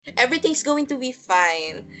Everything's going to be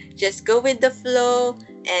fine. Just go with the flow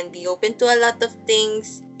and be open to a lot of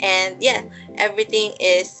things. And yeah, everything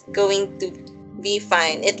is going to be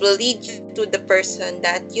fine. It will lead you to the person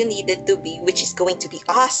that you needed to be, which is going to be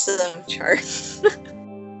awesome, Char.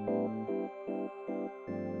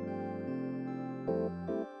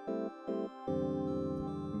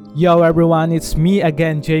 Yo everyone, it's me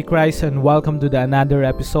again, Jay Christ, and welcome to another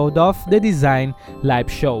episode of the Design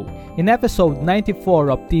Live Show. In episode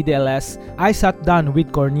 94 of TDLS, I sat down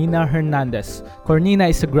with Cornina Hernandez. Cornina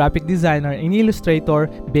is a graphic designer and illustrator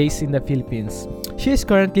based in the Philippines. She is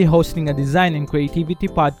currently hosting a design and creativity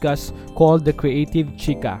podcast called The Creative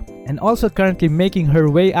Chica, and also currently making her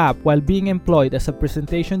way up while being employed as a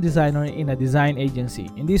presentation designer in a design agency.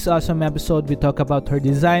 In this awesome episode, we talk about her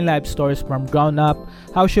design life stories from ground up,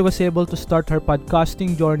 how she was able to start her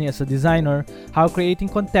podcasting journey as a designer, how creating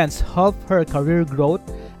contents helped her career growth,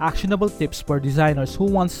 actionable tips for designers who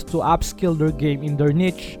wants to upskill their game in their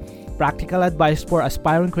niche, practical advice for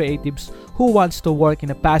aspiring creatives who wants to work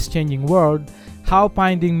in a fast-changing world, how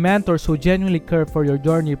finding mentors who genuinely care for your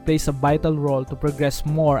journey plays a vital role to progress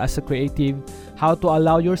more as a creative, how to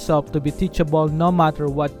allow yourself to be teachable no matter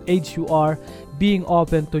what age you are, being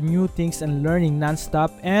open to new things and learning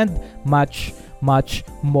non-stop, and much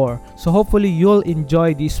more. So hopefully you'll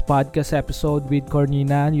enjoy this podcast episode with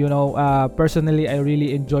Cornina. Personally, I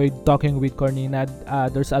really enjoyed talking with Cornina.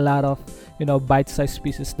 There's a lot of bite-sized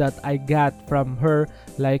pieces that I got from her,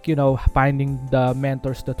 like finding the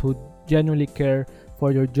mentors that would genuinely care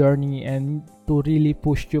for your journey and to really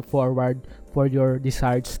push you forward for your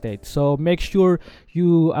desired state. So make sure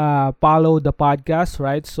you follow the podcast,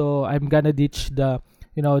 right? So I'm gonna ditch the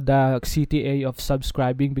CTA of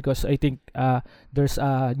subscribing because I think there's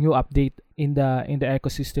a new update in the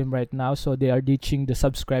ecosystem right now, so they are ditching the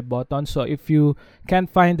subscribe button. So if you can't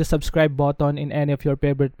find the subscribe button in any of your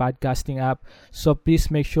favorite podcasting app, so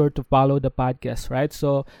please make sure to follow the podcast, right?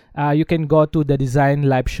 So you can go to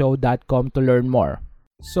thedesignliveshow.com to learn more.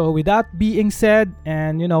 So with that being said,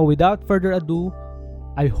 and without further ado,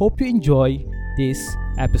 I hope you enjoy this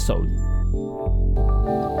episode.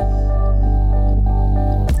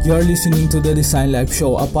 You're listening to the Design Life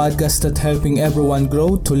Show, a podcast that's helping everyone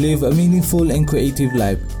grow to live a meaningful and creative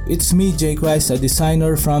life. It's me, Jay Christ, a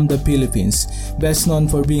designer from the Philippines, best known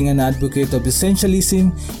for being an advocate of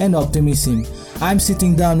essentialism and optimism. I'm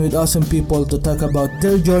sitting down with awesome people to talk about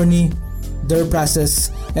their journey, their process,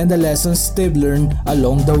 and the lessons they've learned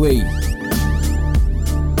along the way.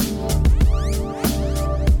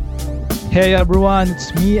 Hey everyone,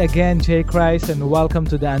 it's me again, Jay Christ, and welcome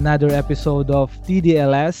to another episode of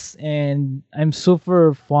TDLS. And I'm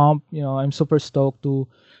super pumped, I'm super stoked to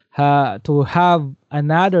have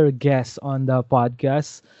another guest on the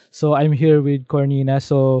podcast. So I'm here with Cornina.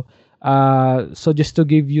 So just to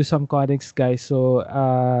give you some context, guys. So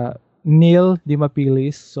Neil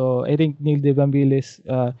Dimapilis. So I think Neil Dimapilis,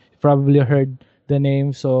 probably heard the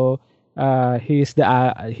name. So he is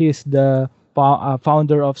the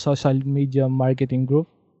founder of social media marketing group,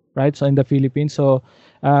 right? So in the Philippines. So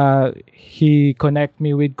he connect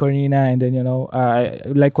me with Cornina, and then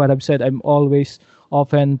like what I've said, I'm always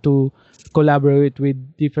open to collaborate with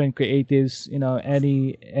different creatives.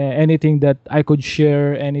 Anything that I could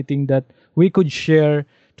share, anything that we could share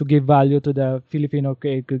to give value to the Filipino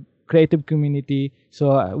creative community.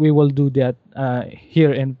 So we will do that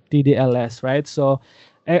here in TDLS, right? So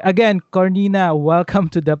again, Cornina, welcome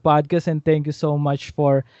to the podcast, and thank you so much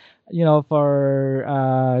for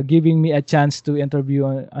giving me a chance to interview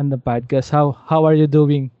on the podcast. How are you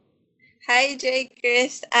doing? Hi, Jay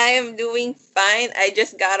Chris. I am doing fine. I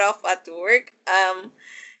just got off at work.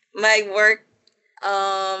 My work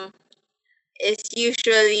is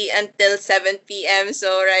usually until 7 p.m.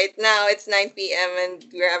 So right now it's 9 p.m. and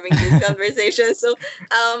we're having this conversation. So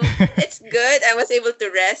it's good. I was able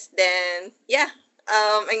to rest. Then yeah.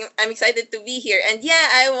 I'm excited to be here. And yeah,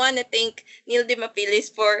 I want to thank Neil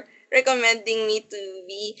Dimapilis for recommending me to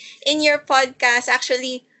be in your podcast.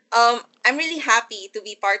 Actually, I'm really happy to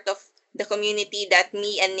be part of the community that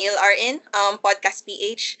me and Neil are in, Podcast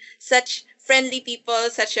PH. Such friendly people,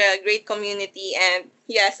 such a great community. And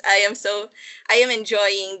yes, I am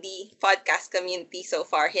enjoying the podcast community so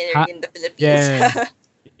far here in the Philippines. Yeah.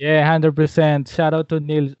 Yeah, 100%. Shout out to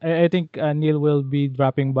Neil. I think Neil will be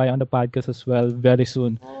dropping by on the podcast as well very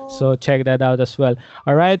soon. So check that out as well.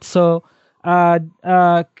 All right. So,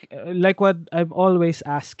 like what I'm always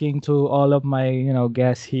asking to all of my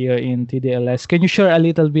guests here in TDLS, can you share a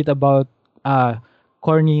little bit about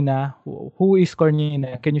Cornina? Who is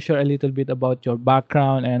Cornina? Can you share a little bit about your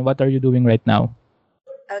background and what are you doing right now?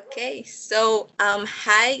 Okay, so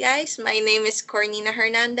hi guys, my name is Cornina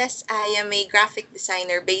Hernandez. I am a graphic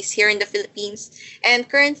designer based here in the Philippines, and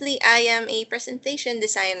currently I am a presentation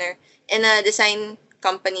designer in a design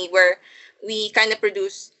company where we kind of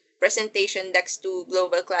produce presentation decks to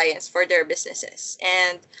global clients for their businesses.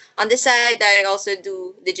 And on the side, I also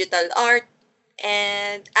do digital art,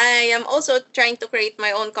 and I am also trying to create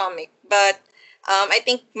my own comic, but I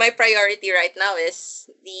think my priority right now is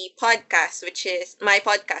the podcast, which is my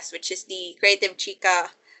podcast, which is the Creative Chica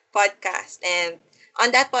podcast. And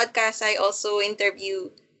on that podcast, I also interview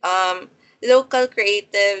local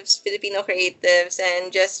creatives, Filipino creatives,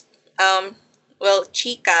 and just,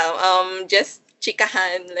 chica, just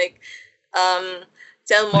chikahan, like, um,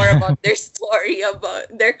 tell more about their story,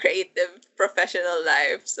 about their creative professional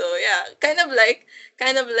life. So yeah, kind of like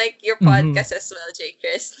your Mm-hmm. podcast as well, J.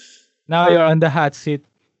 Chris. Now you're on the hot seat.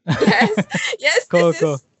 Yes, yes, this Cool,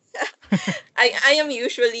 cool. is. I am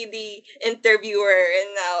usually the interviewer, and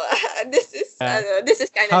now Yeah. this is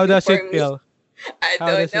kind of How new does for it me. feel? I How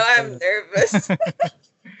don't does know. it I'm feel? nervous.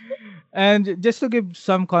 And just to give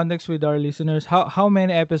some context with our listeners, how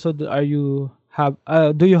many episodes are you have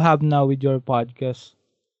do you have now with your podcast?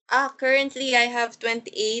 Currently I have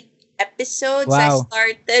 28 episodes. I Wow.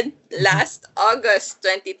 started Mhm. last August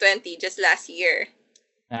 2020, just last year.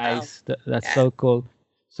 Um, Nice. That's yeah. so cool.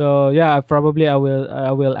 So yeah, probably I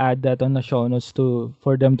will add that on the show notes to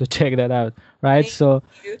for them to check that out. Right. Thank So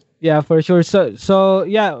you. yeah, for sure. So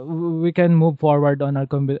yeah, we can move forward on our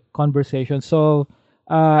conversation. So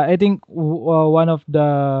I think one of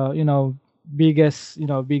the biggest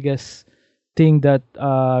thing that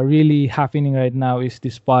really happening right now is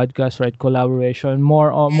this podcast, right? Collaboration.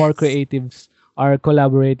 More Yes. creatives are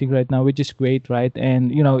collaborating right now, which is great, right?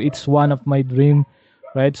 And it's one of my dream,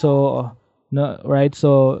 right? So no, right.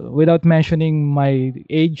 So without mentioning my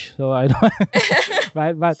age, so I don't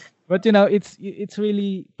right, but it's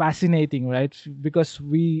really fascinating, right? Because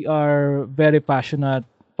we are very passionate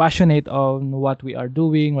on what we are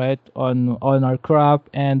doing, right? On our craft,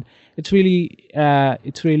 and it's really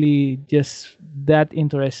just that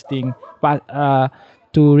interesting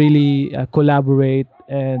to really collaborate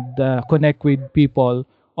and connect with people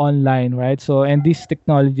online, right? So and this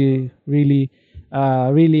technology really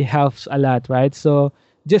helps a lot, right? So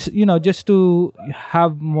just to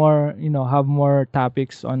have more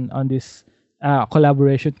topics on this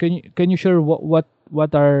collaboration. Can you share what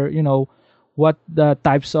are what the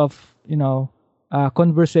types of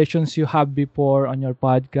conversations you have before on your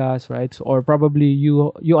podcast, right? So, or probably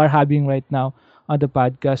you are having right now on the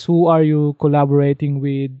podcast. Who are you collaborating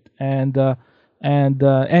with, and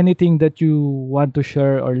anything that you want to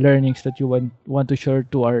share, or learnings that you want to share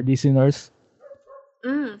to our listeners?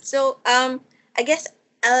 So I guess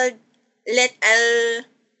I'll I'll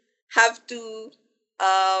have to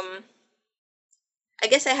um I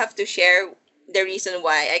guess I have to share the reason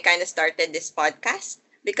why I kind of started this podcast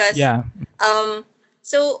because Yeah. um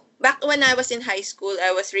so back when I was in high school,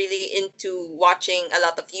 I was really into watching a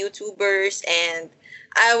lot of YouTubers, and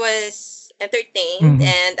I was entertained Mm-hmm.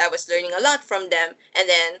 and I was learning a lot from them. And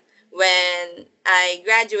then when I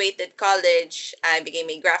graduated college, I became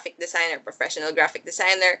a graphic designer, professional graphic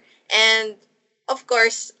designer. And of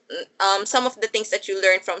course, some of the things that you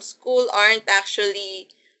learn from school aren't actually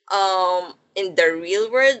in the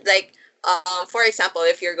real world. Like, for example,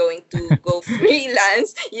 if you're going to go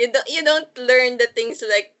freelance, you don't learn the things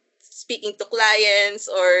like speaking to clients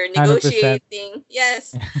or 100%. negotiating.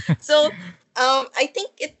 Yes. So I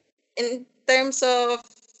think it in terms of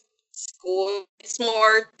school, it's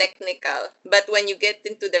more technical. But when you get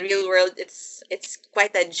into the real world, it's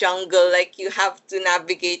quite a jungle. Like, you have to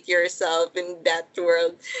navigate yourself in that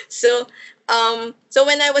world. So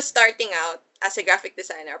when I was starting out as a graphic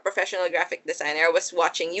designer, a professional graphic designer, I was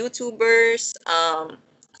watching YouTubers.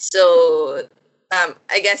 So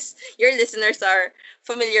I guess your listeners are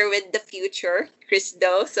familiar with the future, Chris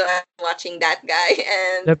Doe. So I'm watching that guy,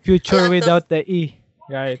 and The a future lot of without the E,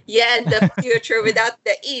 right? yeah, the future without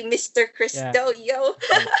the E, Mr. Yeah. Cristo, yo.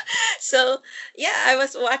 Right. So yeah, I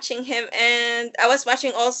was watching him, and I was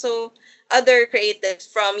watching also other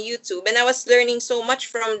creatives from YouTube, and I was learning so much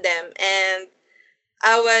from them. And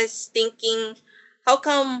I was thinking, how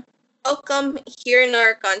come how come here in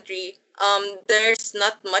our country there's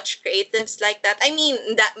not much creatives like that? I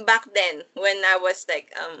mean, that back then when I was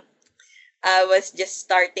just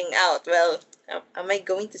starting out. Well, am I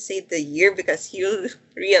going to say the year because you'll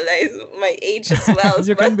realize my age as well?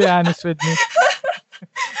 You can be honest with me.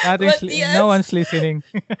 But No yes, one's listening.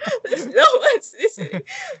 no one's listening.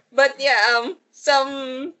 But yeah,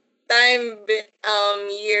 some time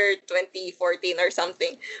year 2014 or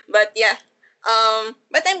something. But yeah,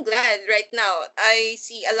 But I'm glad right now. I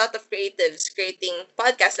see a lot of creatives creating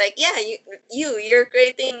podcasts. Like, yeah, you're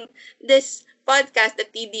creating this podcast, the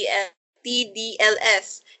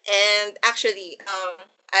TDLS, and actually,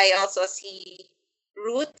 I also see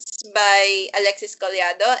Roots by Alexis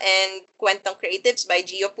Collado and Kwentong Creatives by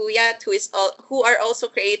Gio Puyat, who are also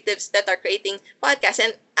creatives that are creating podcasts.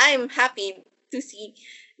 And I'm happy to see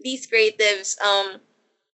these creatives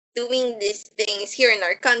doing these things here in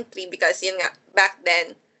our country because yun nga, back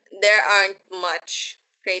then there aren't much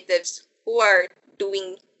creatives who are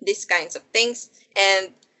doing these kinds of things.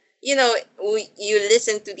 And you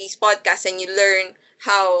listen to these podcasts and you learn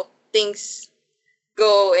how things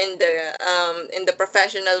go in the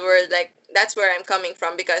professional world. Like, that's where I'm coming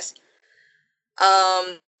from, because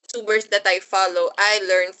YouTubers that I follow, I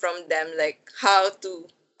learn from them, like how to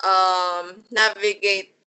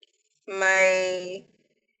navigate my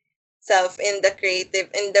self in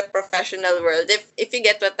the professional world, if you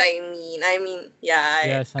get what I mean. Yeah,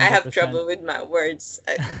 Yes, I have 100%. trouble with my words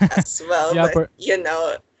as well, Yeah, but you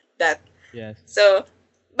know that. yes. So,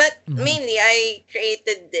 but Mhm. mainly I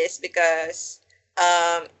created this because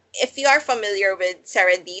if you are familiar with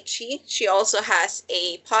Sarah Dici, she also has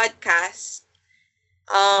a podcast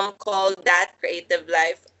called That Creative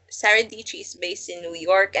Life. Sarah Dici is based in New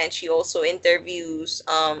York, and she also interviews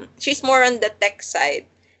she's more on the tech side,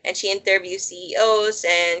 and she interviews CEOs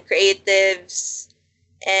and creatives.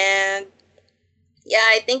 And yeah,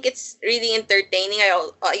 I think it's really entertaining.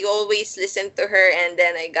 I always listen to her, and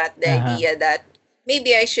then I got the Uh-huh. idea that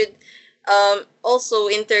maybe I should also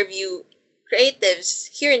interview creatives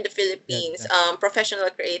here in the Yes, Philippines, yes. professional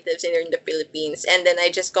creatives here in the Philippines, and then I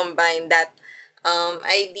just combined that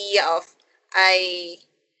idea of I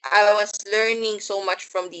I was learning so much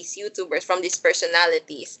from these YouTubers, from these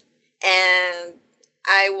personalities, and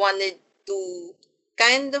I wanted to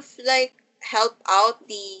kind of like help out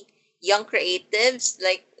the young creatives,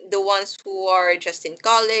 like the ones who are just in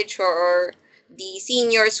college, or the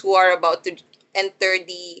seniors who are about to enter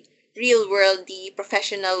the real world, the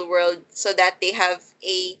professional world, so that they have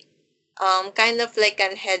a kind of like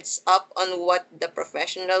an heads up on what the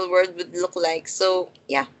professional world would look like. So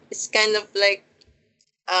yeah, it's kind of like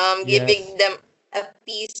Yes. giving them a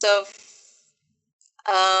piece of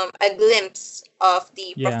a glimpse of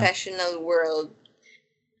the Yeah, professional world.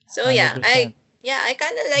 So yeah, 100%.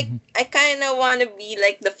 Mhm. I kind of want to be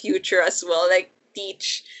like the future as well, like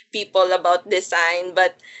teach people about design.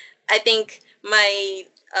 But I think my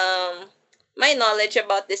knowledge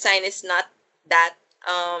about design is not that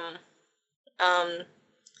um um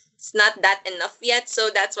it's not that enough yet. So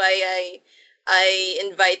that's why I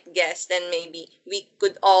invite guests, and maybe we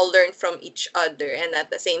could all learn from each other, and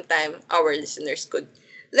at the same time our listeners could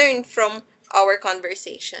learn from our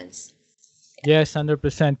conversations. Yes,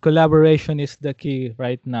 100%. Collaboration is the key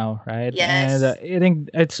right now, right? And Yes. I think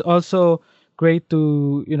it's also great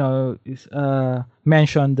to,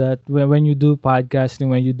 mention that when you do podcasting,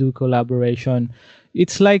 when you do collaboration,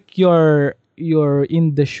 it's like you're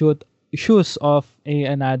in the shoes of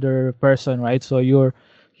another person, right? So you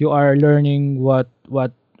are learning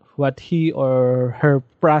what he or her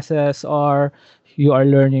process are. You are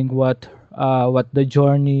learning what the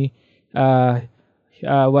journey uh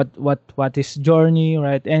what is journey,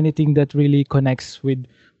 right? Anything that really connects with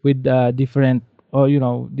different, or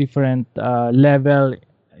different level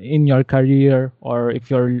in your career, or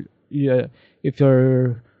yeah, if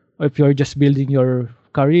you're if you're just building your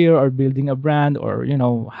career, or building a brand, or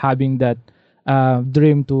having that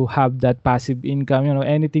dream to have that passive income,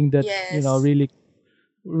 anything that Yes.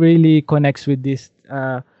 really connects with this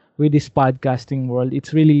podcasting world.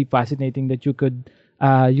 It's really fascinating that you could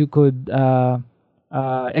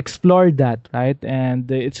explore that, right? And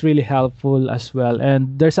it's really helpful as well.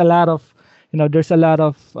 And there's a lot of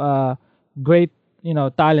great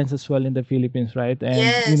talents as well in the Philippines, right?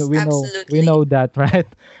 And Yes, we know absolutely. that, right?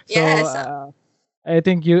 So Yes. I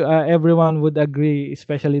think you everyone would agree,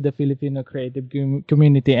 especially the Filipino creative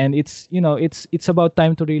community, and it's about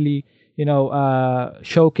time to really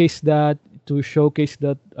showcase that,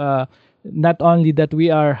 not only that we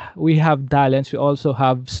have talents, we also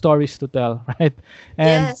have stories to tell, right?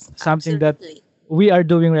 And Yes, something that absolutely. we are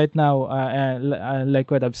doing right now,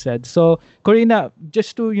 like what I've said. So, Corina,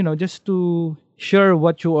 just to share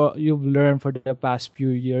what you've learned for the past few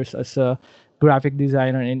years as a graphic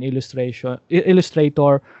designer and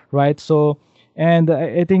illustrator, right? So, and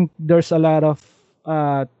I think there's a lot of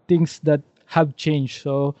things that have changed.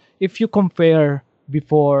 So, if you compare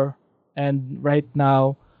before and right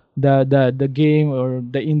now, the game or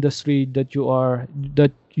the industry that you are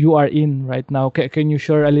in right now, can you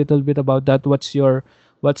share a little bit about that?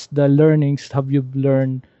 what's the learnings have you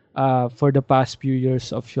learned for the past few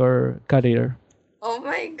years of your career? Oh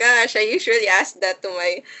my gosh, I usually ask that to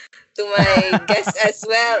my guests as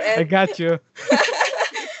well, I and got you.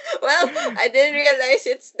 well, I didn't realize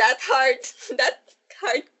it's that hard, that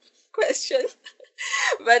hard question.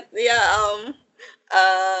 But yeah,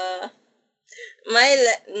 uh,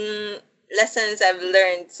 lessons I've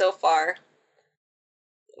learned so far.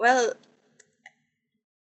 Well,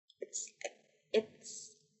 it's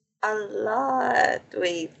it's a lot.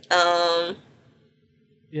 Wait,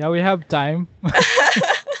 Yeah, we have time.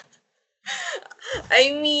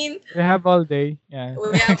 I mean, We have all day. Yeah.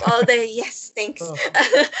 we have all day. Yes, thanks. Oh.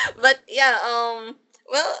 But yeah,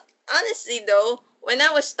 well, honestly though, when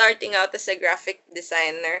I was starting out as a graphic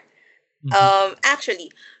designer, Mhm.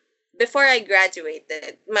 actually, before I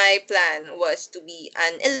graduated, my plan was to be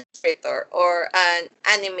an illustrator or an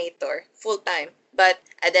animator full time. But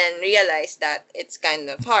I then realized that it's kind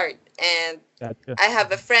of hard. And Gotcha. I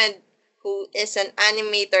have a friend who is an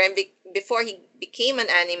animator, and before he became an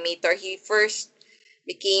animator, he first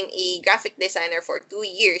became a graphic designer for 2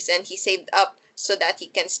 years, and he saved up so that he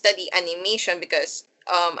can study animation because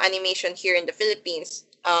animation here in the Philippines,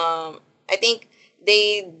 I think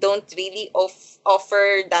they don't really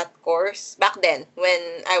offer that course back then when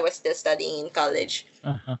I was still studying in college,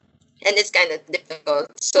 Uh-huh. and it's kind of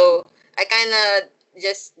difficult. So I kind of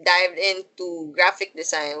just dived into graphic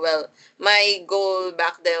design. Well, my goal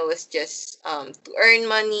back then was just to earn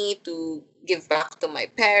money, to give back to my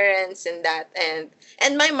parents, and that, and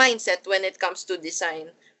my mindset when it comes to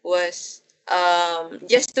design was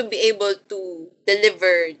just to be able to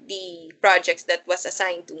deliver the projects that was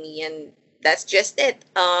assigned to me, and that's just it.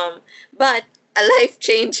 But a life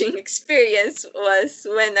changing experience was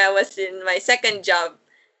when I was in my second job.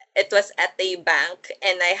 It was at a bank,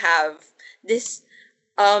 and I have this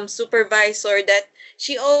supervisor that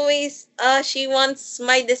she wants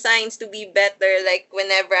my designs to be better. Like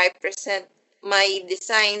whenever I present my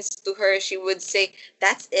designs to her, she would say,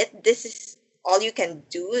 "That's it. This is all you can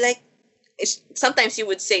do." Like sometimes she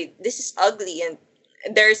would say, "This is ugly," and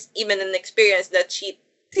there's even an experience that she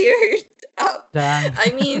teared up. Dang.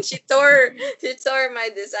 I mean, she tore my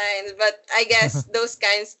designs, but I guess those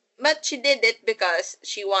kinds. But she did it because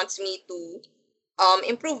she wants me to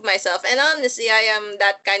improve myself. And honestly, I am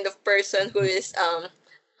that kind of person who is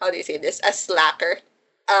how do you say this, a slacker.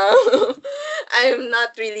 I'm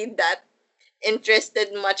not really that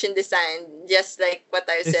interested much in design, just like what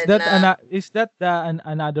I Is said that na.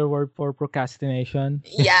 another word for procrastination?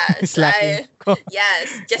 Yes, Slacking. I Go.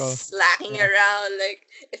 yes, Go. just slacking Yeah. around. Like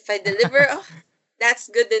if I deliver, oh, that's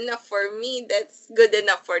good enough for me. That's good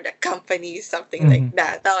enough for the company. Something like Mhm.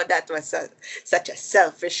 that. Oh, that was such a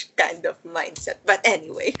selfish kind of mindset. But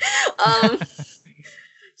anyway, um,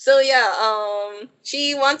 so yeah,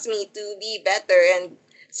 she wants me to be better, and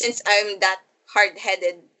since I'm that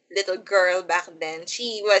hard-headed little girl back then,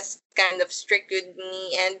 she was kind of strict with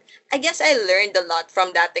me, and I guess I learned a lot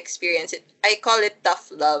from that experience. I call it tough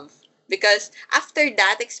love because after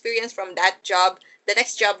that experience from that job, the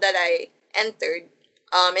next job that I entered,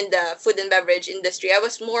 in the food and beverage industry, I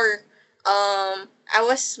was more,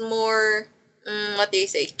 what do you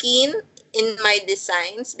say, keen in my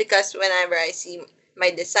designs because whenever I see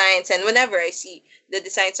my designs and whenever I see the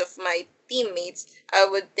designs of my teammates, I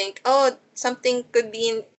would think, oh, something could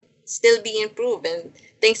still be improved and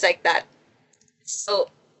things like that. So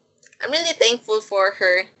I'm really thankful for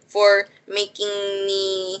her for making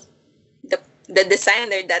me the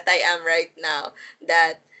designer that I am right now.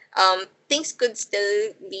 That things could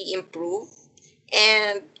still be improved,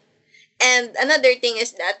 and another thing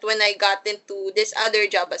is that when I got into this other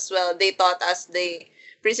job as well, they taught us the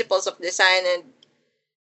principles of design,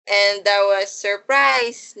 and I was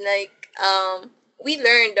surprised. Like we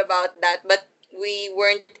learned about that, but we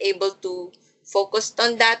weren't able to focus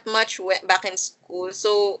on that much back in school.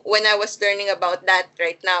 So when I was learning about that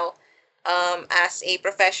right now, as a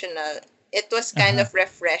professional, it was kind Uh-huh. of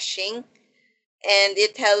refreshing, and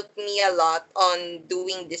it helped me a lot on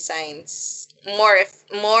doing designs more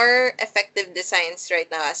effective designs right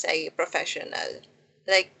now as a professional.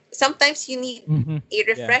 Like sometimes you need Hmm. a Yeah,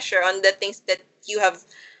 refresher on the things that you have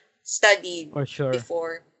studied for sure.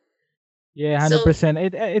 before. Yeah, So 100%.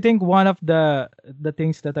 I think one of the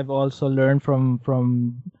things that I've also learned from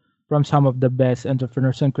some of the best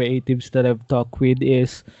entrepreneurs and creatives that I've talked with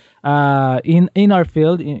is in our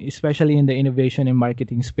field, especially in the innovation and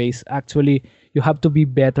marketing space, actually you have to be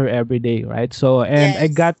better every day, right? So, and I yes,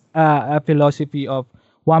 got a philosophy of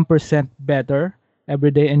 1% better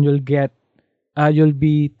every day, and you'll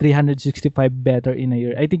be 365 better in a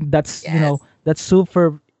year. I think that's yes, that's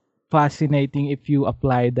super fascinating if you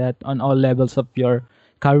apply that on all levels of your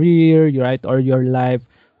career, right, or your life.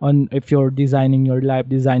 On if you're designing your life,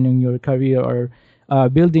 designing your career, or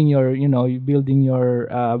building your, building your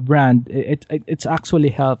brand, it's actually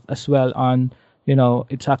help as well on,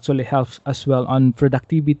 it's actually helps as well on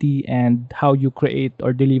productivity and how you create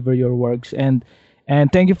or deliver your works. And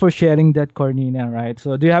thank you for sharing that, Cornina. Right.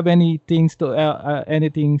 So, do you have anything to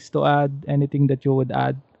add? Anything that you would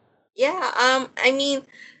add? Yeah. I mean,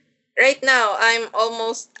 right now I'm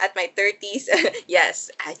almost at my 30s. Yes,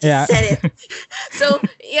 I just Yeah. said it. So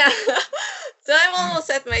yeah. So I'm almost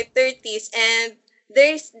at my 30s, and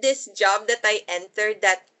there's this job that I entered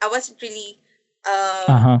that I wasn't really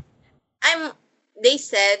Uh um huh. I'm they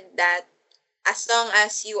said that as long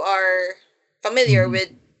as you are familiar Mm-hmm.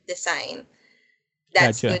 with design,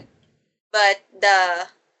 that's Gotcha. good. But the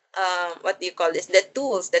what do you call this? The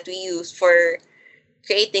tools that we use for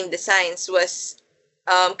creating designs was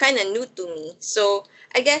kind of new to me. So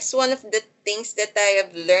I guess one of the things that I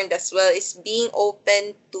have learned as well is being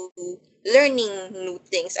open to learning new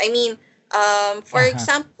things. I mean, for Uh huh.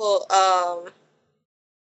 example,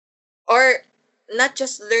 or not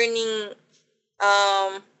just learning,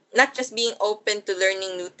 um, not just being open to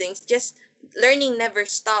learning new things, just learning never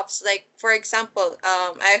stops. Like for example,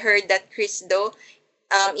 I heard that Chris Do,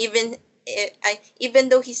 even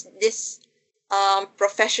though he's this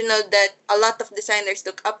professional that a lot of designers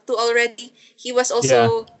look up to already, Yeah.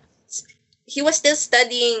 he was still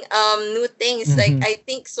studying new things, like Mm-hmm. I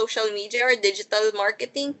think social media or digital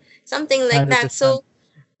marketing, something like Hundred that. percent. So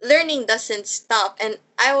learning doesn't stop, and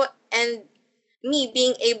and me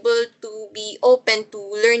being able to be open to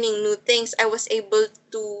learning new things, I was able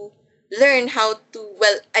to learn how to,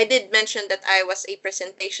 well, I did mention that I was a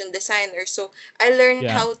presentation designer, so I learned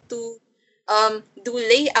Yeah. how to do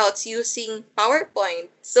layouts using PowerPoint.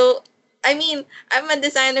 So I mean, I'm a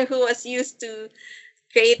designer who was used to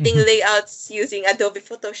creating Mm-hmm. layouts using Adobe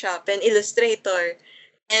Photoshop and Illustrator,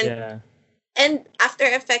 and Yeah. After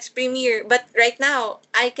Effects Premiere. But right now,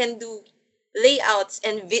 I can do layouts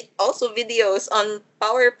and also videos on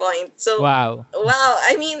PowerPoint. So, Wow. wow,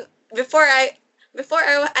 I mean, before I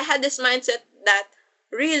I had this mindset that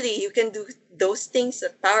really you can do those things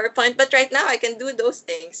at PowerPoint, but right now I can do those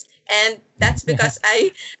things. And that's Yeah. because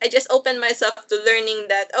I just opened myself to learning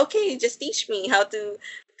that okay, just teach me how to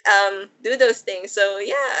do those things. So,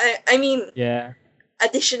 yeah, I mean, Yeah.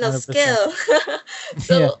 additional 100%. skill.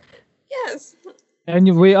 Yeah. So, yes.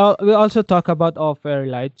 And we also talk about offer,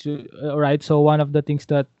 right? Right. So one of the things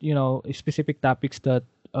that, specific topics that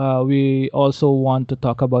we also want to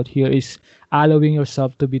talk about here is allowing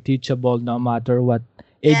yourself to be teachable no matter what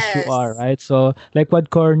age you are, Yes. right? So like what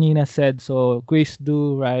Cornina said, so Quiz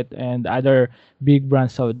do, right, and other big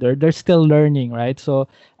brands out there, they're still learning, right? So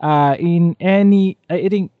in any, I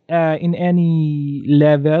think in any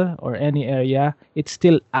level or any area, it's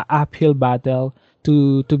still a uphill battle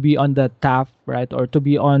to be on the top, right, or to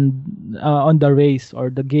be on the race or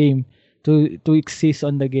the game, to exist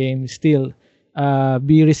on the game still.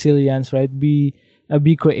 Be resilient, right, be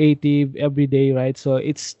creative every day, right? So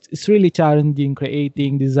it's really challenging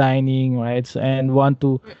creating, designing, right? So, and want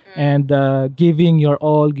to, Mm-mm. and giving your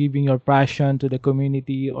all, giving your passion to the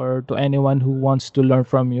community or to anyone who wants to learn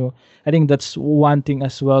from you. I think that's one thing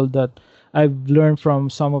as well that I've learned from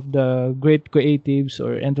some of the great creatives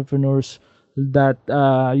or entrepreneurs, that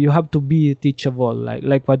you have to be teachable,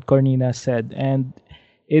 like what Cornina said. And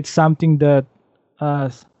it's something that uh,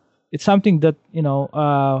 it's something that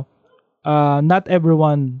not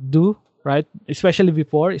everyone do, right? Especially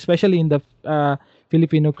before, especially in the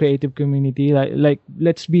Filipino creative community. Like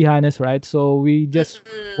let's be honest, right? So we just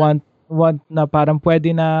Mm-mm. want na parang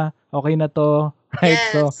pwede na, okay na to, right?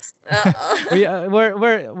 So Yes. Uh-oh.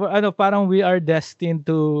 we're ano, parang we are destined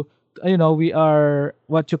to, we are,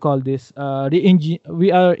 what you call this,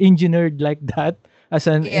 we are engineered like that as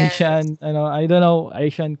an Yes. Asian, I don't know,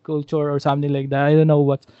 Asian culture or something like that. I don't know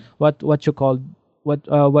what you call,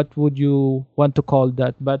 what would you want to call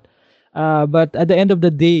that. But at the end of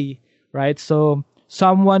the day, right? So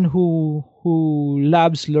someone who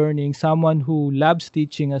loves learning, someone who loves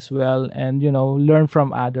teaching as well, and learn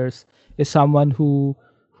from others, is someone who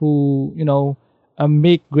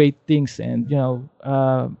make great things, and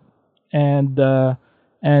and uh,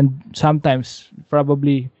 and sometimes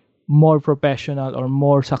probably more professional or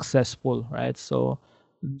more successful, right? So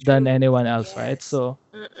than True. anyone else, right? Yes. So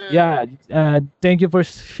Mm-mm. yeah, thank you for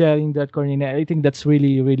sharing that, Cornina. I think that's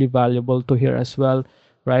really really valuable to hear as well,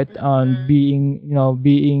 right? On Mm-mm. being,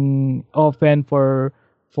 being open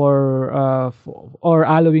or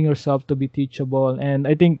allowing yourself to be teachable. And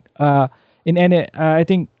I think in any I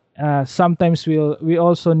think sometimes we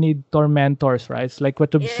also need tormentors, right? It's like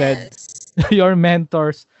what you've said. Yes. Your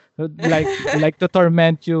mentors would like to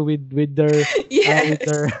torment you with their Yes.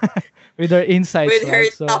 with their insights, With her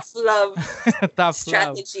right? So tough love tough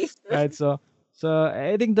love, strategy. right? So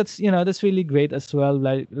I think that's that's really great as well.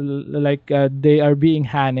 They are being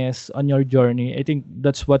honest on your journey. I think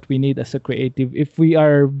that's what we need as a creative. If we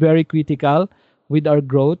are very critical with our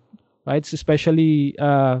growth, right? Especially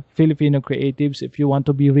Filipino creatives, if you want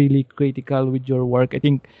to be really critical with your work, I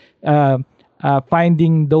think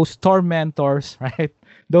finding those tormentors, right?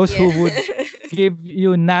 Those Yeah. who would give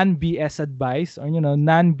you non BS advice, or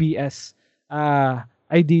non BS uh,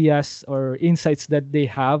 ideas or insights that they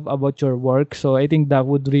have about your work. So I think that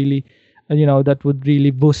would really, that would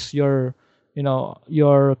really boost your,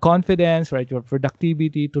 your confidence, right? Your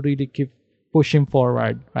productivity to really keep pushing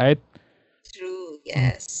forward, right? True.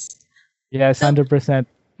 Mhm. Yes. Yes, So 100%.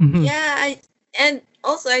 Mhm. yeah, and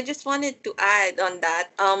also I just wanted to add on that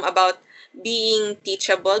about being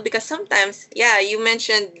teachable, because sometimes, yeah, you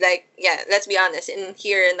mentioned, like, yeah, let's be honest, in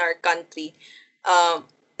here in our country, um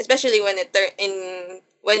especially when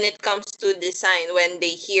it comes to design, when they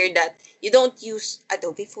hear that you don't use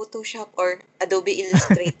Adobe Photoshop or Adobe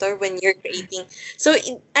Illustrator when you're creating, so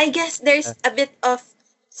I guess there's a bit of,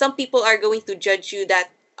 some people are going to judge you that,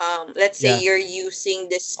 let's say Yeah. you're using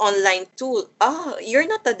this online tool. Ah, you're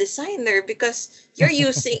not a designer because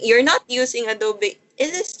you're not using Adobe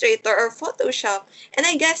Illustrator or Photoshop. And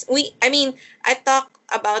I mean, I talked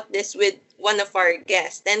about this with one of our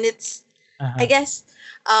guests, and I Uh-huh. guess,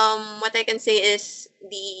 what I can say is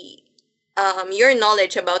the your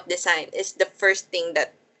knowledge about design is the first thing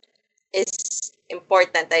that is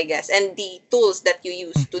important, I guess, and the tools that you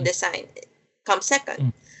use to Mhm. design come second.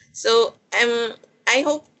 Mhm. So I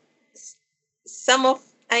hope some of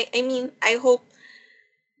I mean I hope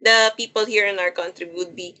the people here in our country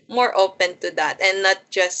would be more open to that, and not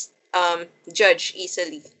just judge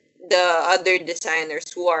easily the other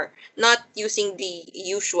designers who are not using the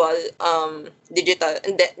usual digital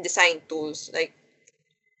design tools. Like,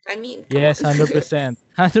 I mean, come on. Yes, 100%.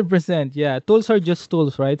 100%. Yeah, tools are just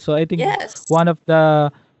tools, right? So I think Yes. one of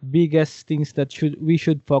the biggest things that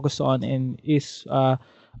should focus on in is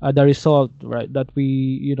the result, right? That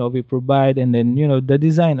we provide, and then the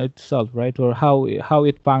design itself, right? Or how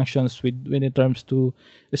it functions with when it comes to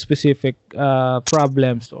specific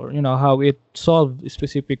problems, or how it solve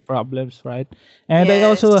specific problems, right? And I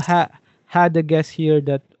also Yes. had a guest here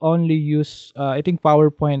that only use I think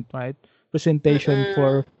PowerPoint, right? Presentation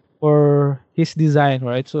Mm-mm. for his design,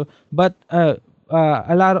 right? So, but a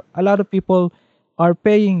lot of people are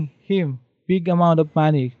paying him big amount of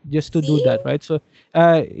money just to do See? that, right? So,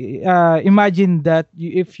 imagine that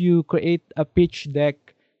if you create a pitch deck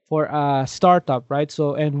for a startup, right?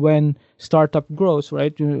 So, and when startup grows,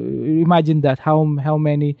 right? You imagine that how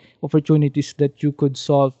many opportunities that you could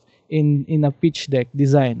solve in a pitch deck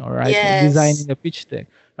design, all right? Design Yes. in a pitch deck,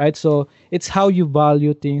 right? So it's how you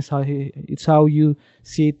value things, it's how you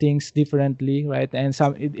see things differently, right? And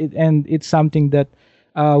and it's something that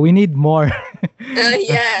we need more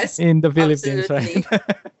Yes. in the Philippines, right? Absolutely.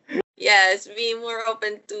 Yes, be more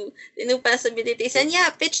open to the new possibilities. And yeah,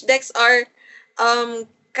 pitch decks are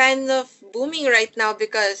kind of booming right now,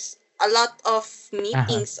 because a lot of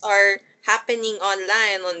Uh-huh. meetings are happening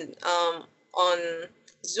online on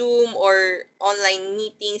Zoom or online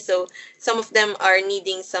meetings. So some of them are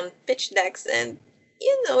needing some pitch decks, and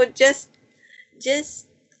just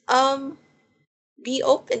um be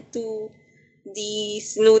open to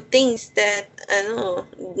these new things, that I know,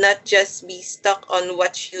 not just be stuck on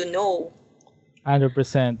what you know.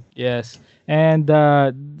 100%, yes. And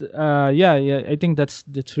yeah, yeah, I think that's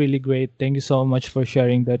really great. Thank you so much for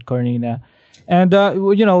sharing that, Cornina. And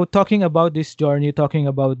talking about this journey, talking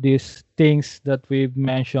about these things that we've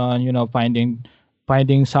mentioned,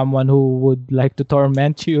 finding someone who would like to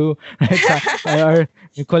torment you, right? Or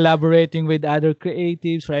collaborating with other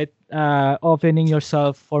creatives, right? Opening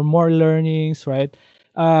yourself for more learnings, right?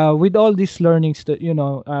 With all these learnings that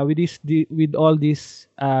with all this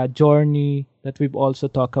journey that we've also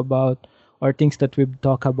talked about, or things that we've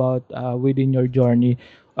talked about within your journey,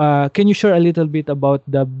 can you share a little bit about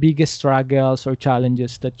the biggest struggles or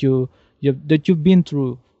challenges that you've been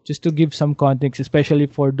through, just to give some context, especially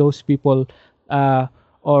for those people, uh,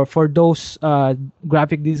 or for those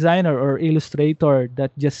graphic designer or illustrator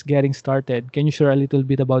that just getting started? Can you share a little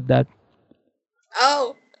bit about that?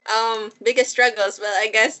 Oh, biggest struggles. Well, I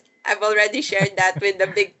guess I've already shared that with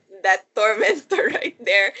that tormentor right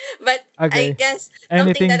there. But I Okay. guess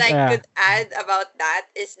something that Anything? I could add about that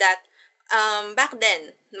is that back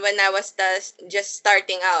then, when I was just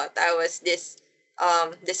starting out, I was this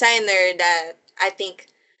designer that I think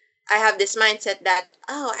I have this mindset that,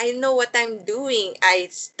 oh, I know what I'm doing. I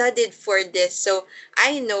studied for this. So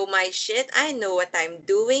I know my shit. I know what I'm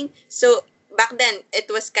doing. So back then, it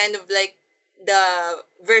was kind of like the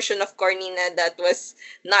version of Cornina that was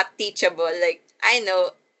not teachable. Like, I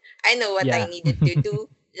know what I Yeah. needed to do.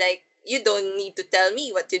 Like, you don't need to tell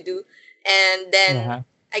me what to do. And then Yeah.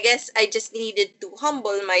 I guess I just needed to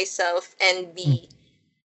humble myself and Mm. be,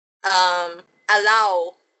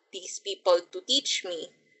 allow these people to teach me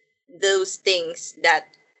those things that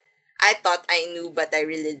I thought I knew, but I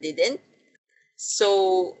really didn't.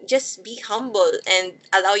 So just be humble and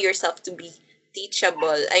allow yourself to be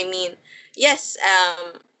teachable. I mean, yes,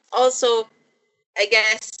 also, I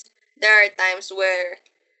guess there are times where,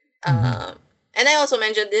 Mhm. um, and I also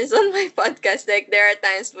mentioned this on my podcast, like there are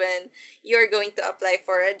times when you're going to apply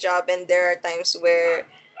for a job, and there are times where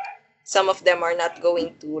some of them are not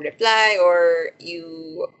going to reply, or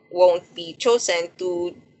you won't be chosen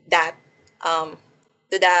that um,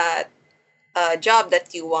 to that job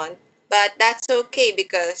that you want. But that's okay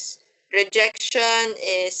because rejection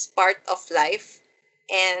is part of life,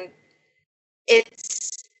 and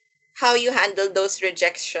it's how you handle those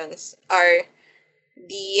rejections are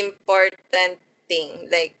the important thing.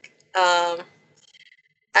 Like,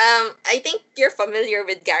 I think you're familiar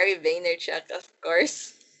with Gary Vaynerchuk, of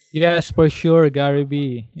course. Yes, for sure, Gary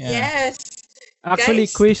B. Yeah. Yes, Actually, guys.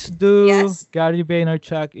 Quiz Do Yes. Gary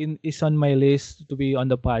Vaynerchuk is on my list to be on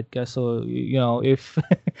the podcast. So if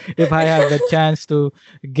if I have a chance to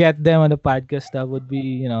get them on the podcast, that would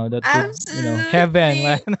be that would heaven,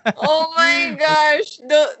 man. Absolutely. Oh my gosh.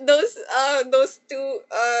 Those two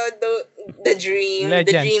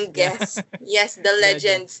the Legends, dream yeah. guests. Yes, the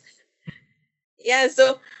Legends. legends. Yeah,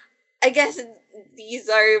 so I guess these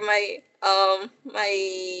are my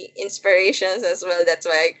inspirations as well. That's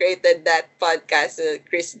why I created that podcast,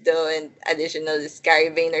 Chris Do and additional is Gary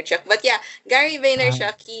Vaynerchuk. But yeah, Gary Uh,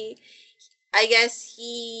 Vaynerchuk, I guess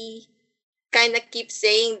he kind of keeps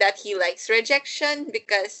saying that he likes rejection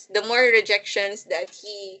because the more rejections that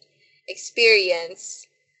he experience,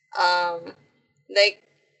 um like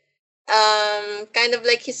kind of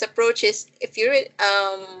like his approach is, if you're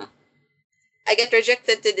I get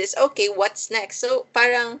rejected to this, okay, what's next? So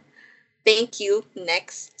parang, thank you,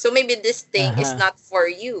 next. So maybe this thing is uh-huh. not for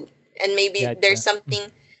you, and maybe there's Gotcha.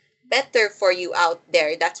 something better for you out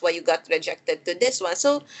there. That's why you got rejected to this one.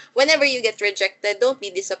 So whenever you get rejected, don't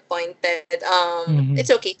be disappointed. Mm-hmm. It's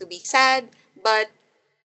okay to be sad, but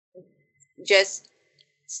just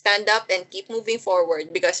stand up and keep moving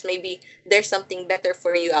forward because maybe there's something better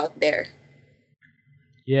for you out there.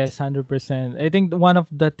 Yes, 100%. I think one of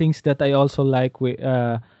the things that I also like with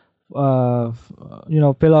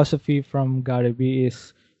philosophy from Gary V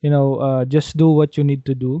is just do what you need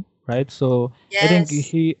to do, right? So I think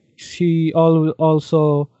Yes. she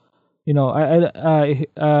also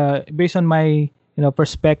based on my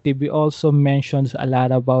perspective, he also mentions a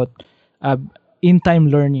lot about uh, in time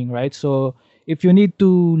learning, right? So if you need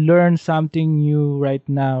to learn something new right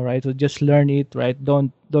now, right, so just learn it, right?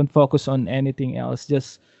 Don't focus on anything else.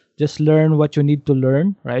 Just learn what you need to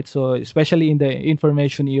learn, right? So especially in the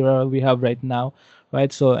information era we have right now,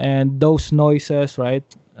 right? So and those noises, right?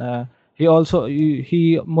 He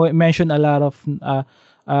mentioned a lot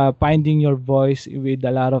of finding your voice with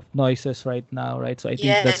a lot of noises right now, right? So I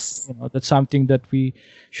think that's Yes. that's something that we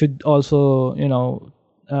should also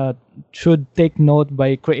uh, should take note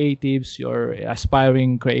by creatives, your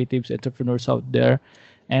aspiring creatives, entrepreneurs out there.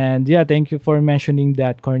 And yeah, thank you for mentioning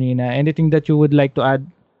that, Cornina. Anything that you would like to add?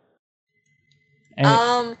 Any,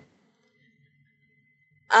 Um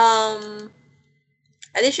um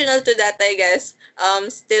Additional to that, I guess,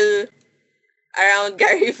 still around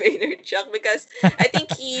Gary Vaynerchuk because I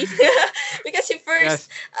think he because he first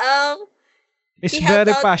yes, um it's he helped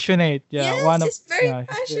very out. passionate. Yeah, Yes, one of he's very yeah,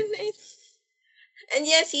 he's very, passionate. And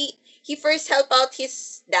yes, he first helped out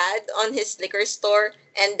his dad on his liquor store,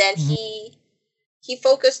 and then mhm, he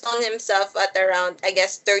focused on himself at around, I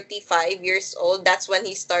guess, 35 years old. That's when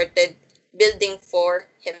he started building for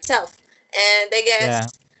himself. And I guess yeah,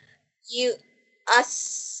 you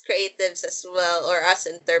us creatives as well, or us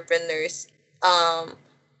entrepreneurs, um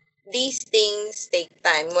these things take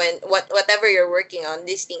time. When whatever you're working on,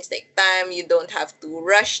 these things take time. You don't have to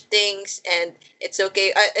rush things, and it's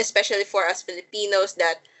okay, especially for us Filipinos,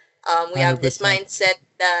 that we have this 100%. mindset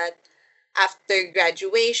that after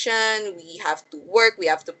graduation we have to work, we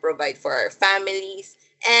have to provide for our families.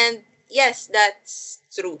 And yes, that's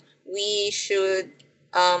true. We should,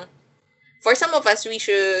 um for some of us, we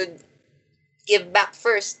should give back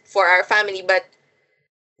first for our family, but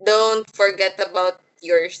don't forget about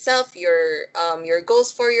yourself, your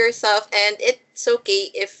goals for yourself, and it's okay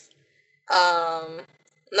if um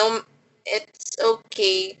no it's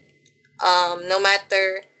okay no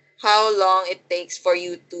matter how long it takes for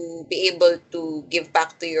you to be able to give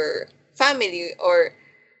back to your family or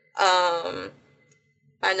um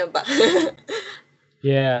paano ba?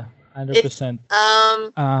 Yeah, It's 100%.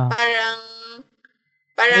 Uh, parang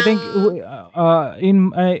I parang think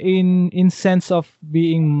in sense of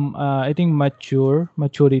being I think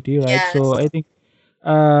maturity, right? So yes, I think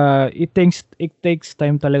it takes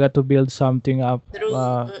time talaga to build something up, true.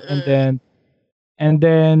 and Mm-mm. then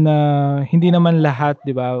hindi naman lahat,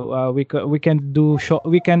 'di ba? We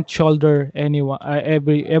can't shoulder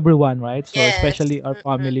everyone, right? So Yes. especially our Mm-mm.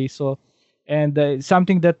 family. So and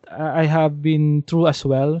something that I have been through as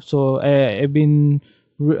well. So I've been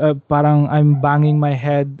parang I'm banging my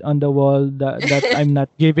head on the wall that I'm not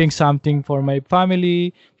giving something for my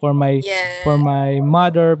family, for Yeah. my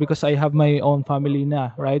mother, because I have my own family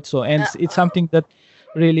na, right? So and it's Uh-uh. something that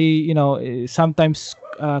really, sometimes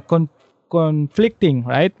conflicting,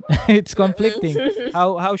 right? It's conflicting. Mm-mm.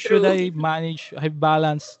 How should True. I manage, I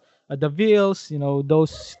balance the bills,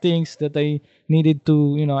 those things that I needed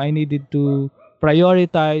to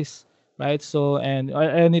prioritize, right? So and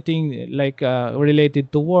anything like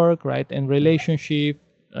related to work, right, and relationship,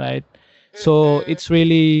 right? So Mm-mm. it's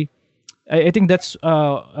really, I think that's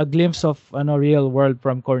a glimpse of real world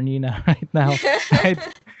from Cornina right now, right?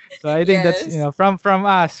 So I think that's Yes. from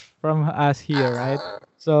us here, right? Uh-uh.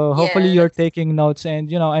 So hopefully you're Yes. taking notes,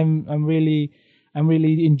 and I'm really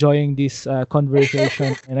enjoying this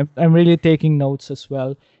conversation, and I'm really taking notes as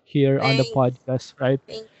well here on the Thank podcast, right?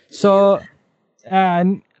 thank you. So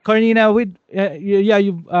and Cornina, with yeah,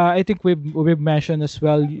 you I think we've mentioned as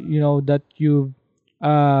well, that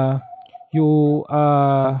uh you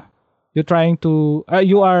you're trying to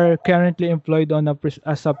you are currently employed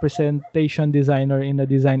as a presentation designer in a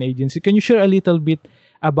design agency. Can you share a little bit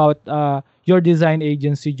about your design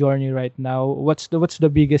agency journey right now? What's the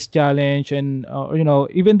biggest challenge, and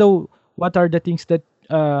even though, what are the things that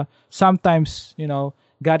sometimes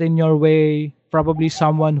got in your way? Probably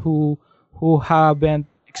someone who haven't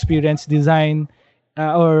experienced design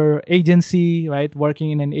or agency, right?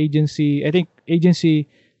 Working in an agency. I think agency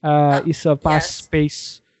is a Yes.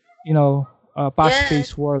 Yes.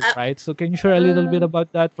 fast-paced work, right? So can you share a little bit Mm.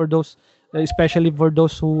 about that for those, especially for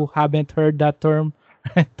those who haven't heard that term,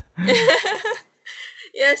 right?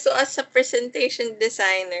 Yeah, so as a presentation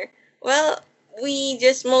designer, well, we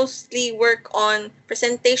just mostly work on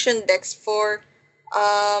presentation decks for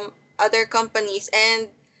other companies, and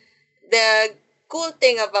the cool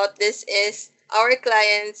thing about this is our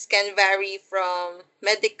clients can vary from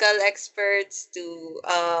medical experts to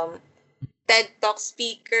TED Talk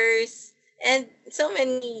speakers and so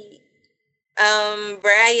many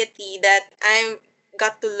variety that I'm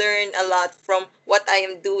got to learn a lot from what I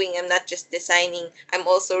am doing. I'm not just designing. I'm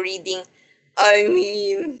also reading. I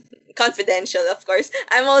mean, confidential, of course.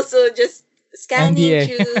 I'm also just scanning NDA.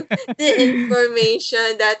 through the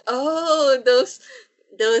information that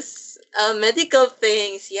those medical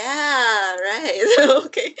things. Yeah, right.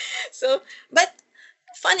 Okay. So, but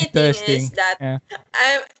funny thing is Interesting. that Yeah.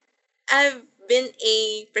 I'm I've been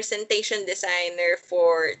a presentation designer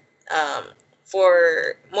um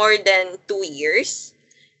for more than 2 years,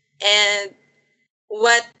 and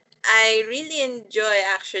what I really enjoy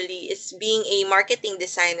actually is being a marketing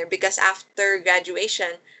designer because after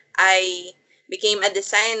graduation I became a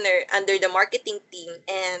designer under the marketing team,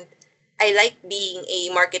 and I like being a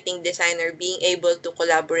marketing designer, being able to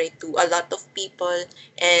collaborate to a lot of people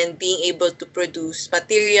and being able to produce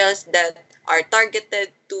materials that are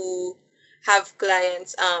targeted to have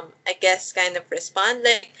clients I guess kind of respond.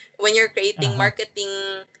 Like when you're creating Uh-huh.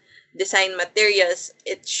 marketing design materials,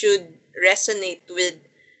 it should resonate with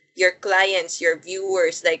your clients, your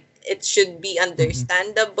viewers. Like it should be Mm-hmm.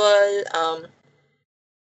 understandable.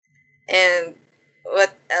 And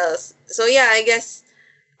what else? So yeah, I guess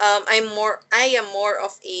I am more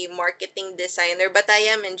of a marketing designer, but I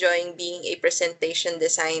am enjoying being a presentation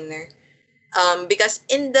designer. Because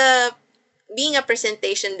in the being a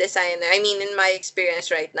presentation designer, I mean, in my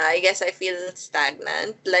experience right now, I guess I feel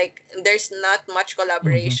stagnant. Like there's not much Mm-hmm.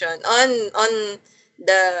 collaboration on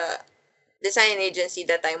the design agency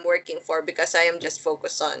that I'm working for because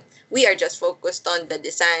we are just focused on the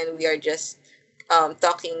design. We are just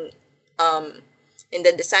talking um, in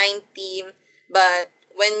the design team. But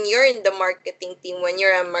when you're in the marketing team, when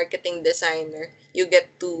you're a marketing designer, you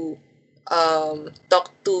get to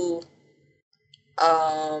talk to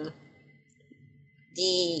um,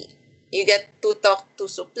 the You get to talk to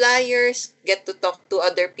suppliers, get to talk to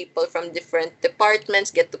other people from different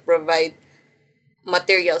departments, get to provide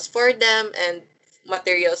materials for them and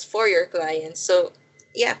materials for your clients. So,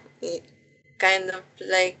 yeah, kind of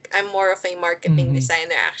like I'm more of a marketing Mm-hmm.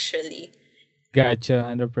 designer actually. Gotcha,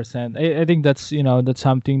 100%. I think that's, that's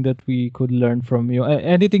something that we could learn from you.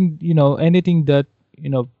 Anything, anything that,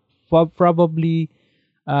 probably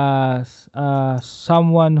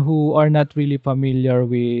someone who are not really familiar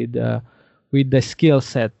with the skill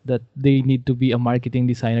set that they need to be a marketing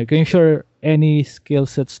designer. Can you share any skill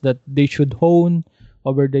sets that they should hone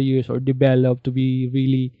over the years or develop to be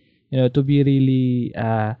really,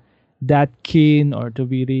 that keen, or to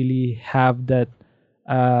be really have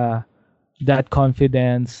uh, that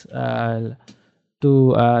confidence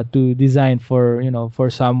to design for, for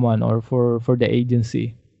someone, or for the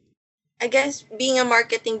agency. I guess being a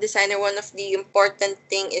marketing designer, one of the important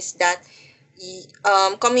thing is that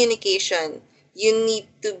communication. You need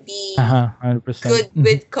to be Uh-huh, 100%. good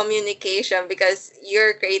with communication because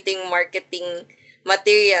you're creating marketing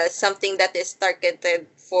materials, something that is targeted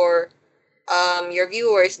for your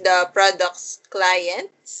viewers, the product's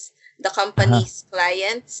clients, the Uh-huh. company's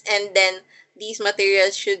clients, and then these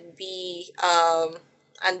materials should be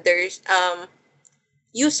under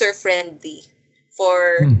user friendly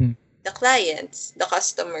for Mhm. the clients, the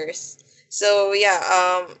customers. So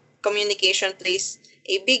yeah, communication plays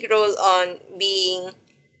a big role on being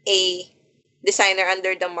a designer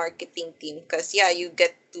under the marketing team because yeah, you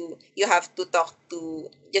have to talk to,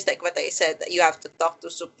 just like what I said, you have to talk to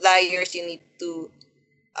suppliers. You need to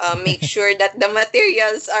make sure that the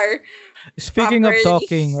materials are Speaking of properly.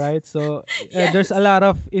 talking, right? So there's a Yes, lot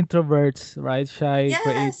of introverts, right? Shy yes.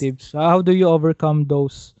 creatives. How do you overcome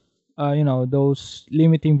those, those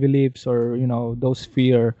limiting beliefs, or those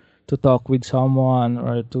fear to talk with someone,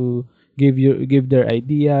 or to give their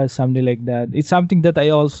ideas, something like that? It's something that I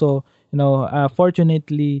also,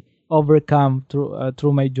 fortunately overcome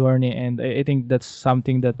through my journey, and I think that's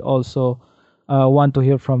something that also want to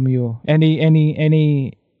hear from you.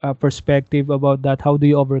 Any perspective about that? How do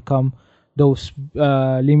you overcome those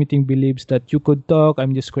limiting beliefs that you could talk?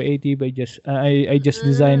 I'm just creative. I just Mm,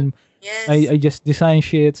 design. yes. I just design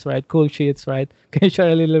sheets, right? Cool sheets, right? Can you share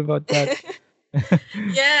a little about that?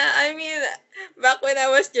 Yeah, I mean, back when I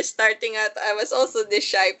was just starting out, I was also this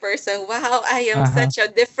shy person. Wow, I am Uh-huh. such a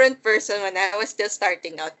different person when I was still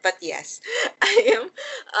starting out. But yes,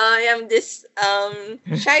 I am this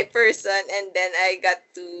shy person, and then I got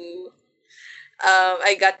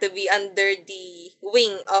to be under the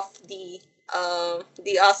wing of the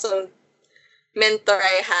awesome mentor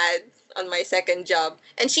I had on my second job.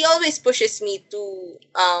 And she always pushes me to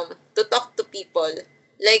talk to people.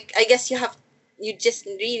 Like I guess you just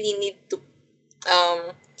really need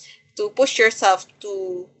um to push yourself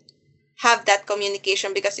to have that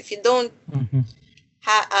communication because Mm-hmm.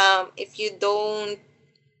 if you don't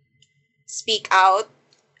speak out,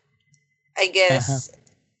 I Uh-huh. guess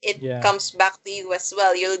it Yeah. comes back to you as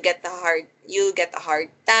well. You'll get a hard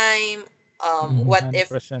time. Mm-hmm. What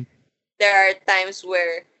if 100%. there are times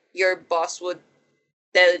where your boss would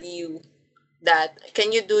tell you that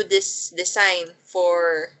can you do this design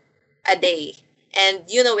for a day, and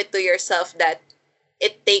you know it to yourself that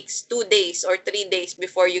it takes 2 days or 3 days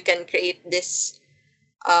before you can create this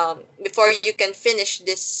before you can finish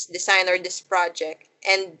this design or this project,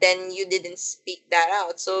 and then you didn't speak that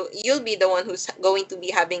out, so you'll be the one who's going to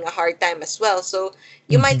be having a hard time as well. So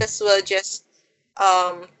you Mm-hmm. might as well just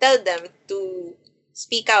tell them to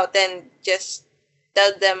speak out and just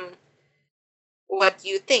tell them what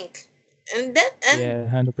you think, and Yeah,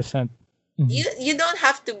 100%. Mm-hmm. you don't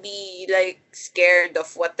have to be like scared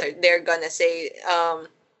of what they're gonna say.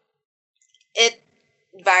 It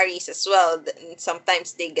varies as well.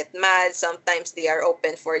 Sometimes they get mad, sometimes they are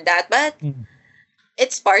open for that, but Mm-hmm.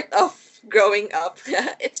 it's part of growing up.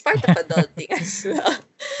 It's part of adulting as well.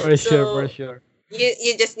 For sure, for So sure.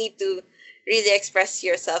 you just need to really express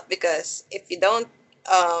yourself because if you don't,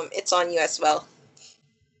 it's on you as well.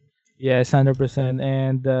 Yes, 100%.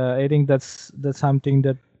 And I think that's something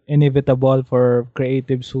that inevitable for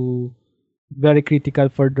creatives who very critical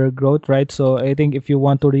for their growth, right? So I think if you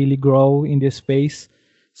want to really grow in this space,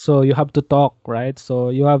 so you have to talk, right? So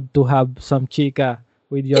you have to have some chica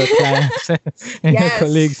with your clients and your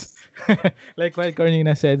colleagues, Yes. like what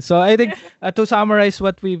Cornina said. So I think to summarize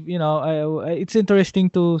what we've, it's interesting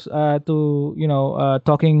to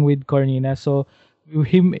talking with Cornina. So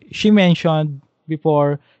she mentioned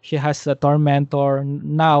before she has a tormentor.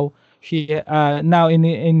 Now now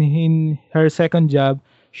in her second job,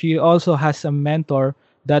 she also has a mentor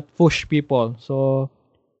that push people. So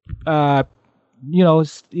uh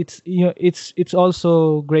it's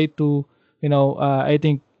also great to, I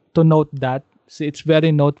think, to note that. So it's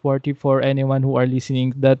very noteworthy for anyone who are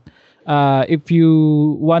listening that if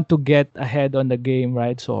you want to get ahead on the game,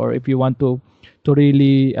 right? So, or if you want to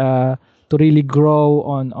really grow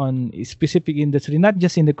on a specific industry, not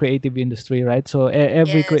just in the creative industry, right? So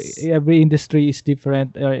Yes. every industry is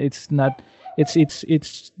different. It's not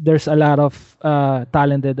it's there's a lot of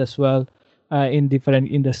talented as well in different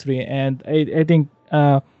industry. And I think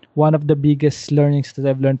one of the biggest learnings that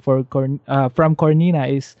I've learned from Cornina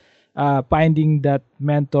is finding that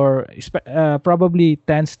mentor, probably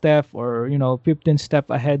 10 step or 15 step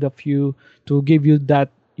ahead of you, to give you that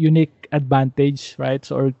unique advantage, right?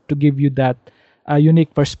 So, or to give you that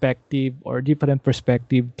unique perspective or different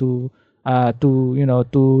perspective to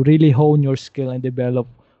really hone your skill and develop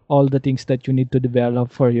all the things that you need to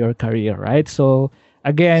develop for your career, right? So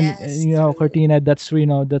again, Yes, true. Cortina, that's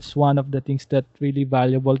one of the things that really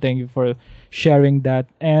valuable. Thank you for sharing that.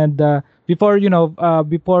 And before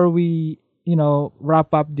we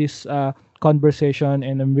wrap up this conversation,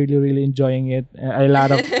 and I'm really really enjoying it.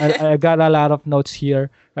 I got a lot of notes here,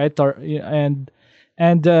 right? Before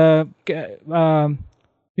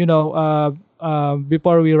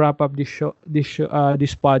we wrap up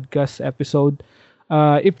this podcast episode,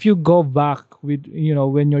 if you go back with,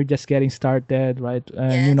 when you're just getting started, right,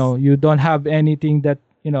 and Yes. you don't have anything that,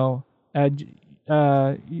 you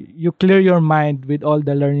clear your mind with all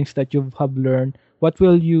the learnings that you have learned, what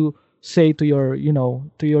will you say to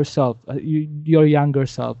to yourself, your younger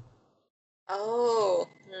self? Oh.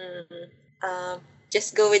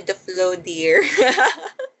 Just go with the flow, dear.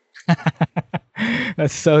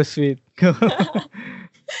 That's so sweet.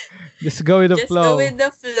 Just go with the Just go flow. with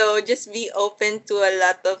the flow. Just be open to a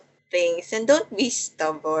lot of things and don't be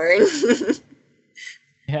stubborn.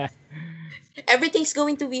 Yeah. Everything's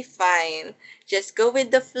going to be fine. Just go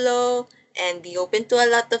with the flow and be open to a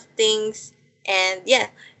lot of things. And yeah,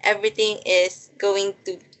 everything is going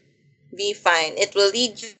to be fine. It will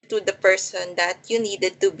lead you to the person that you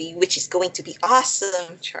needed to be, which is going to be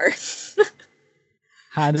awesome, Char. So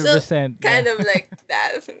 100%. Yeah. kind of like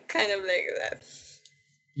that. Kind of like that.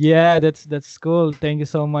 Yeah, that's cool. Thank you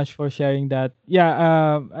so much for sharing that.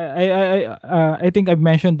 Yeah, I think I've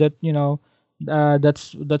mentioned that,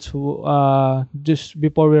 that's who, just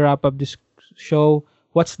before we wrap up this show.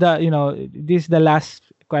 What's the, this is the last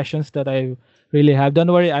questions that I really have.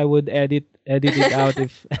 Don't worry, I would edit it out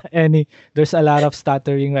if any. There's a lot of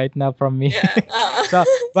stuttering right now from me. Yeah. So,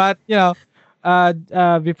 but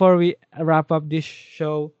before we wrap up this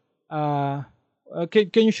show, uh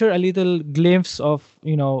can you share a little glimpse of,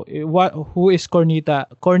 who is Cornina,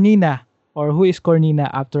 or who is Cornina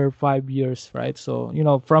after 5 years, right? So,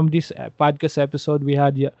 from this podcast episode we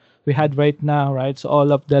had right now, right? So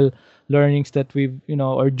all of the learnings that we've,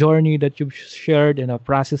 or journey that you've shared, and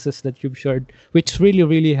processes that you've shared, which really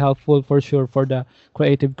really helpful for sure for the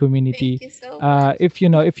creative Thank community. you so much. If you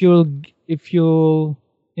know if you'll if we'll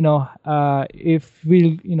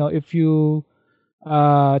if you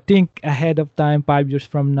think ahead of time, 5 years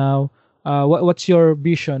from now, what's your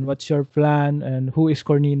vision, what's your plan, and who is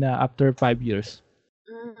Cornina after 5 years?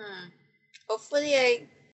 Mm. Hopefully, I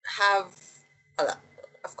have a lot,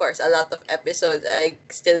 of course, a lot of episodes. I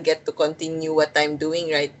still get to continue what I'm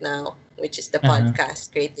doing right now, which is the Uh-huh.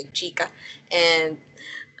 podcast Creative Chica. And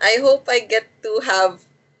I hope I get to have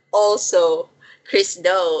also Chris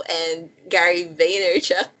Doe and Gary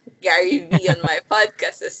Vaynerchuk, Gary V on my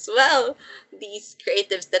podcast as well. These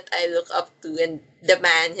creatives that I look up to, and the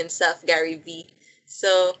man himself, Gary V.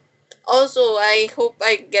 So also I hope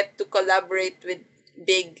I get to collaborate with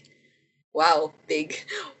big, wow, big,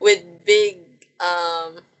 with big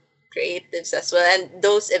creatives as well. And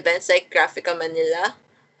those events like Graphica Manila,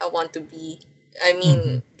 I want to be, I Mm-hmm.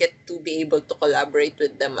 mean, get to be able to collaborate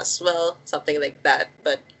with them as well, something like that.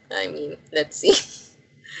 But I mean, let's see.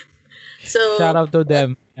 Shout So, out to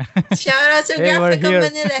them. shout out to Hey, we're Graphica here.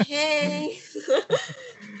 Manila. Hey.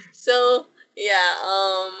 So,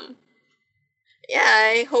 yeah,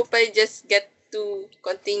 yeah, I hope I just get to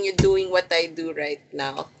continue doing what I do right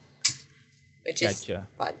now, which is Gotcha.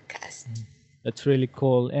 podcast. That's really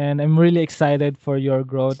cool, and I'm really excited for your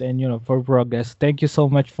growth and, for progress. Thank you so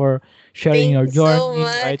much for sharing Thank your you so journey,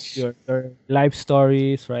 right? much. Your life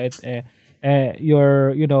stories, right?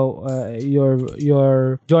 Your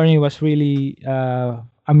journey was really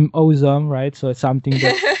awesome, right? So it's something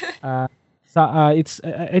that uh, it's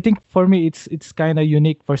I think for me it's kind of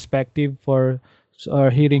unique perspective for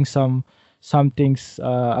hearing some things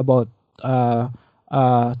about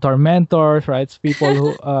tormentors, right? People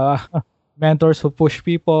who mentors who push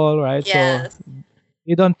people, right? So Yes.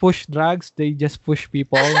 they don't push drugs, they just push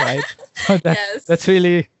people, right? So that's Yes.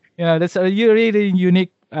 really, that's a really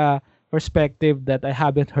unique perspective that I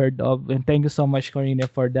haven't heard of. And thank you so much,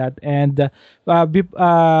 Corina, for that. And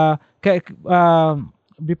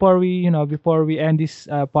before we end this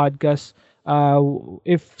podcast,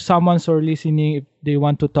 if someone's or listening, if they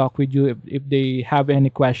want to talk with you, if they have any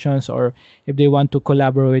questions, or if they want to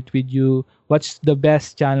collaborate with you, what's the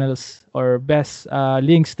best channels or best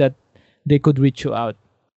links that they could reach you out?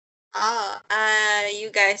 You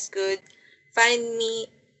guys could find me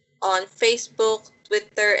on Facebook,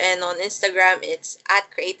 Twitter, and on Instagram. It's at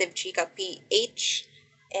Creative Chica PH.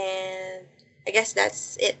 And I guess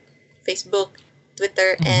that's it. Facebook,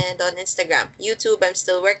 Twitter, Mhm. and on Instagram. YouTube, I'm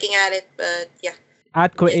still working at it, but yeah,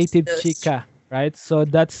 At it's Creative those. Chica, right? So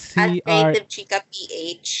that's At CR. Creative Chica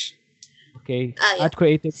PH. Okay, Yeah. at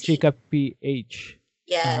Creative C. Chica PH.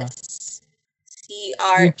 Uh-huh. Yes.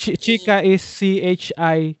 CRE. Chica is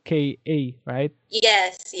CHIKA, right?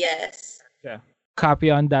 Yes, yes. Yeah.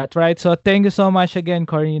 Copy on that, right? So thank you so much again,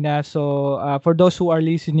 Corina. So for those who are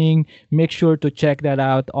listening, make sure to check that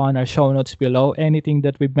out on our show notes below. Anything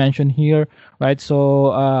that we've mentioned here, right?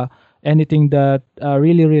 So anything that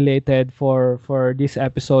really related for this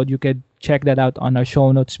episode, you could check that out on our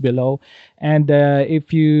show notes below. And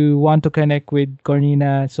if you want to connect with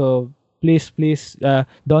Corina, so please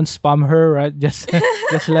don't spam her, right? Just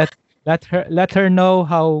let her know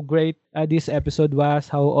how great this episode was,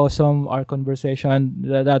 how awesome our conversation.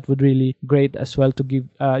 That would really great as well to give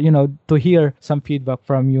to hear some feedback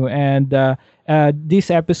from you. And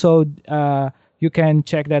this episode, you can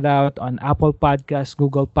check that out on Apple Podcasts,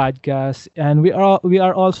 Google Podcasts, and we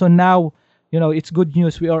are also now, it's good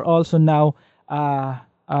news, we are also now uh,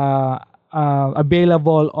 uh,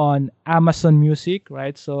 available on Amazon Music,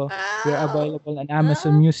 right? So we're Wow. available on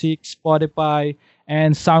Amazon Oh, Music, Spotify,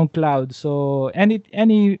 and SoundCloud. So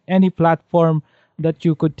any platform that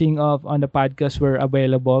you could think of on the podcast, we're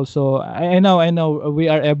available. So I know we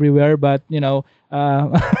are everywhere, but stay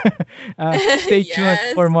tuned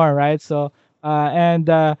for yes. more, right? So and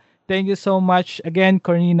thank you so much again,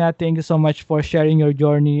 Cornina. Thank you so much for sharing your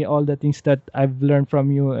journey, all the things that I've learned from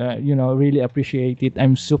you. Really appreciate it.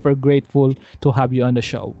 I'm super grateful to have you on the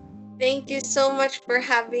show. Thank you so much for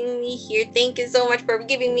having me here. Thank you so much for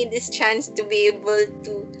giving me this chance to be able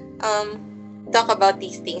to talk about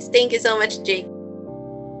these things. Thank you so much, Jake.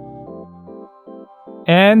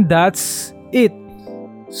 And that's it.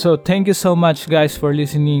 So thank you so much, guys, for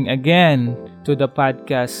listening again to the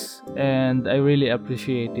podcast, and I really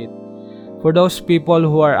appreciate it. For those people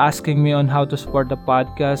who are asking me on how to support the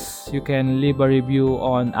podcast, you can leave a review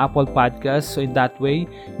on Apple Podcasts. So in that way,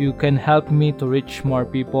 you can help me to reach more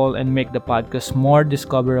people and make the podcast more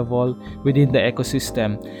discoverable within the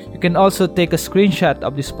ecosystem. You can also take a screenshot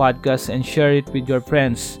of this podcast and share it with your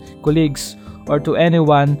friends, colleagues, or to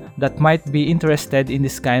anyone that might be interested in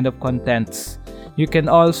this kind of contents. You can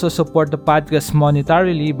also support the podcast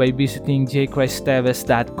monetarily by visiting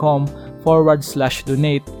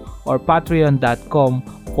jchristeves.com/donate or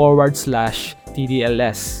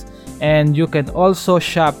patreon.com/TDLS. And you can also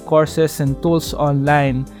shop courses and tools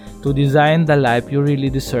online to design the life you really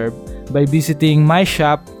deserve by visiting my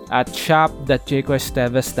shop at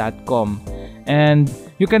shop.jchristeves.com. And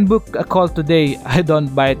you can book a call today. I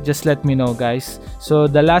don't bite, just let me know, guys. So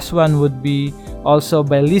the last one would be also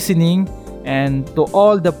by listening and to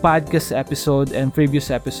all the podcast episode and previous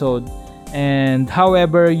episode. And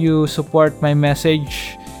however you support my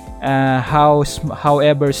message,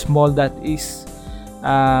 however small that is,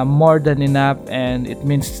 more than enough, and it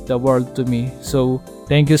means the world to me. So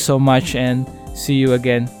thank you so much, and see you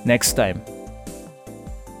again next time.